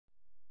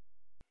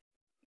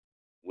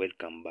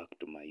Welcome back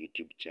to my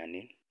YouTube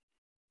channel.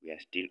 We are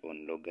still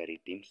on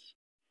logarithms.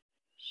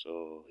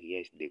 So here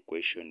is the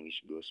question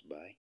which goes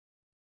by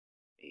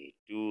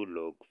 2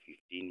 log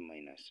 15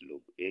 minus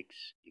log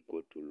x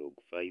equal to log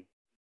 5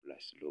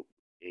 plus log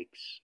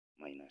x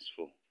minus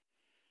 4.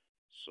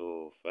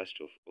 So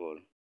first of all,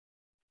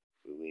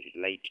 we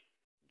will write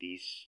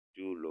this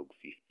 2 log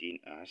 15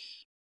 as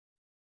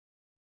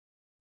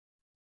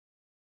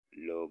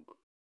log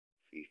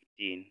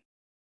 15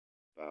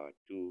 power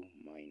 2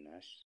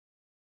 minus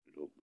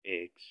log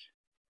x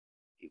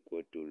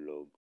equal to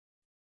log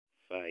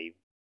 5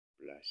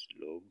 plus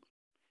log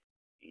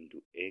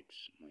into x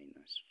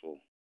minus 4.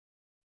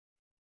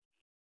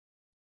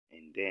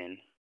 And then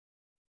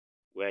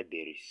where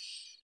there is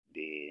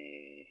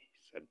the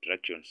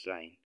subtraction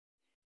sign,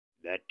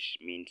 that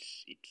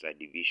means it's a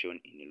division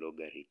in a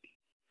logarithm.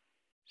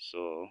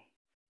 So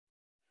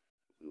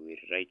we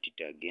will write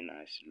it again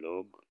as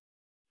log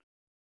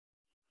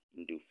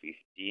into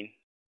 15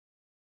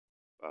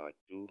 power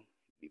 2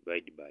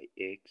 divided by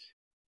x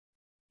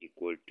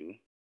equal to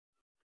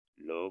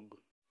log,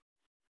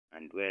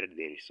 and where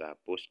there is a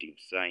positive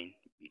sign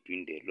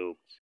between the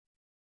logs,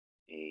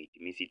 it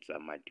means it's a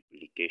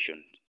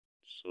multiplication,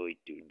 so it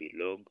will be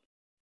log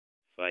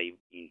 5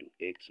 into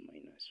x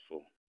minus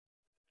 4.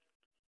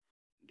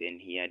 Then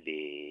here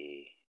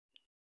the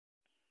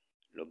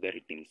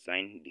logarithm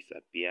sign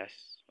disappears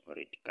or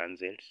it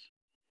cancels.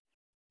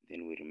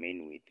 Then we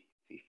remain with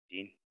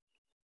 15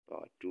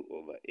 power 2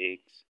 over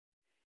x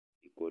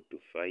equal to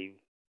 5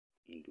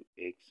 into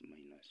x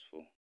minus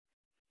 4.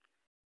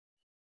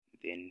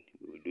 Then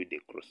we will do the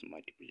cross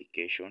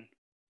multiplication,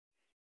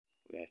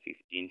 where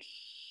 15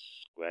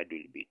 squared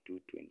will be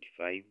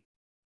 225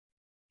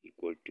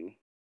 equal to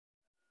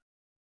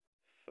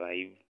 5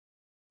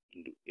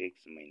 into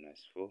x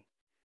minus 4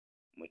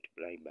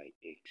 multiplied by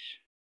x.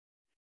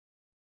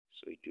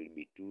 So it will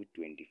be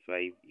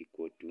 225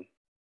 equal to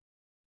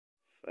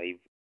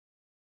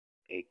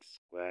 5x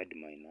squared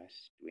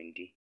minus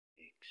 20x.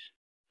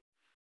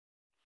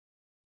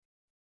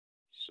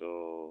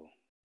 So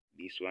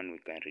this one we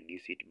can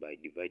reduce it by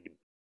dividing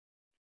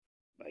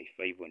by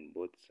 5 on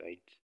both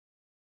sides.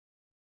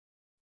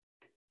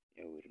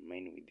 Here we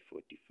remain with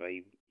 45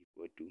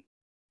 equal to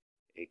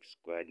x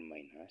squared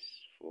minus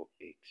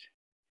 4x.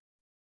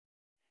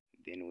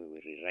 Then we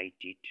will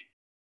rewrite it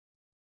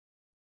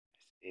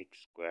as x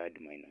squared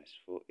minus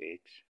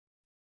 4x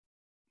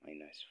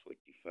minus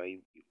 45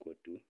 equal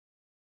to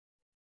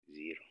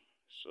 0.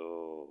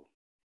 So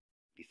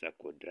this is a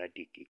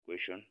quadratic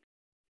equation.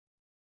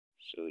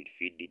 So if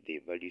we did the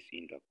values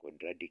into a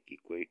quadratic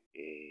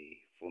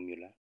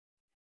formula,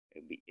 it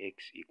will be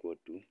x equal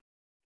to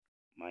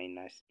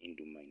minus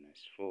into minus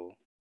 4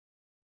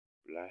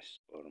 plus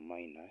or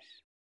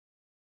minus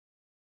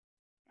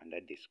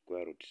under the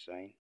square root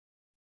sign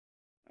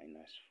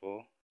minus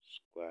 4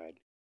 squared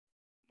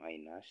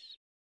minus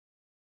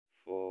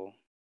 4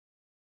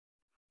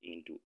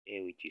 into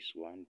a, which is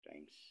 1,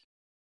 times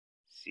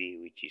c,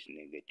 which is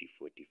negative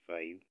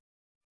 45,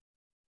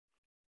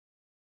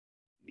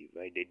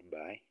 divided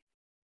by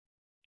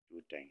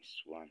 2 times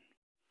 1.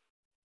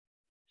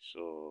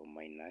 So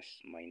minus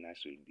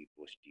will be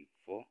positive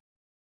 4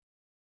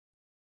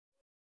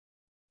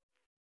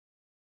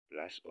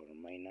 plus or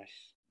minus,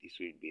 this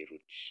will be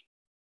root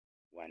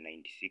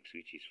 196,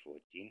 which is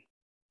 14,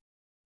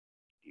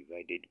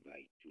 divided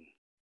by 2.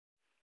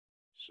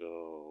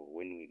 So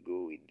when we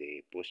go with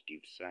the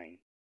positive sign,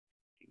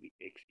 it will be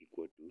x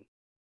equal to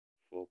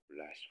 4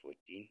 plus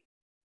 14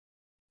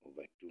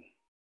 over 2,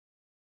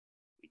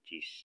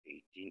 which is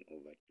 18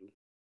 over 2,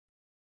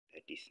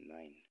 that is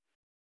 9.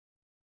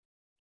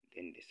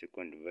 Then the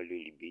second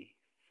value will be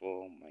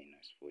 4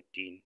 minus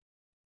 14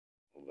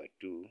 over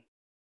 2,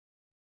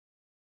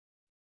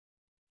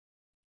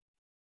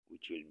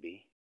 which will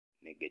be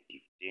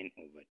negative 10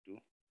 over 2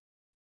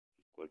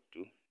 equal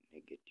to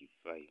negative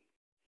 5.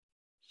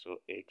 So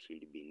x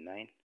will be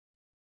 9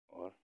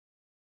 or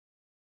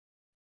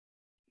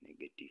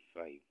negative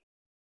 5.